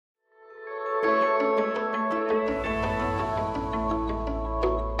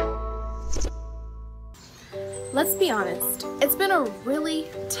Let's be honest, it's been a really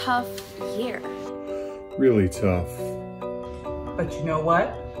tough year. Really tough. But you know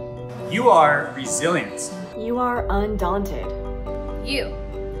what? You are resilient. You are undaunted. You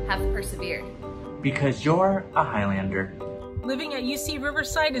have persevered. Because you're a Highlander. Living at UC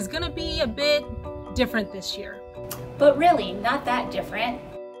Riverside is gonna be a bit different this year. But really, not that different.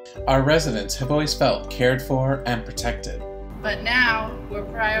 Our residents have always felt cared for and protected. But now, we're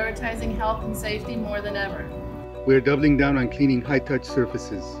prioritizing health and safety more than ever. We're doubling down on cleaning high-touch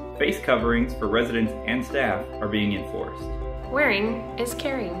surfaces. Face coverings for residents and staff are being enforced. Wearing is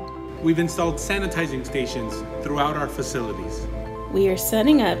caring. We've installed sanitizing stations throughout our facilities. We are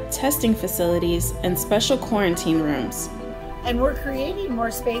setting up testing facilities and special quarantine rooms. And we're creating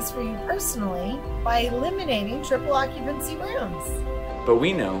more space for you personally by eliminating triple occupancy rooms. But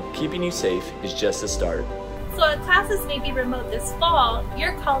we know keeping you safe is just a start. So while classes may be remote this fall,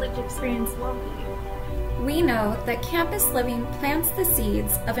 your college experience won't be. We know that campus living plants the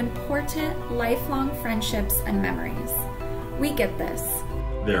seeds of important lifelong friendships and memories. We get this.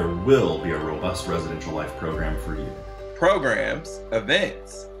 There will be a robust residential life program for you. Programs,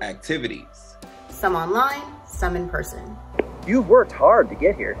 events, activities. Some online, some in person. You've worked hard to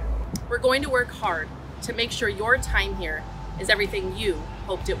get here. We're going to work hard to make sure your time here is everything you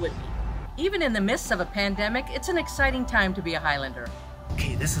hoped it would be. Even in the midst of a pandemic, it's an exciting time to be a Highlander.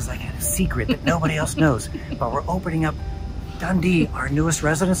 Okay, this is like a secret that nobody else knows, but we're opening up Dundee, our newest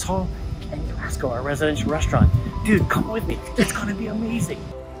residence hall, and Glasgow, our residential restaurant. Dude, come with me. It's gonna be amazing.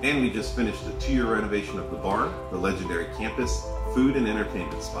 And we just finished a 2-year renovation of the barn, the legendary campus food and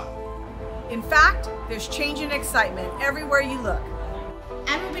entertainment spot. In fact, there's change and excitement everywhere you look.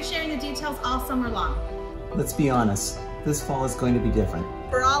 And we'll be sharing the details all summer long. Let's be honest, this fall is going to be different.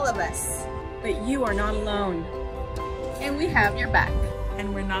 For all of us. But you are not alone. And we have your back.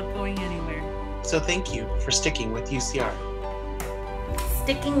 And we're not going anywhere. So thank you for sticking with UCR.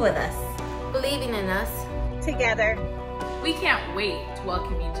 Sticking with us. Believing in us. Together. We can't wait to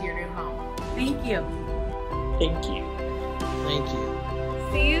welcome you to your new home. Thank you. Thank you. Thank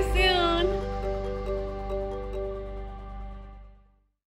you. See you soon.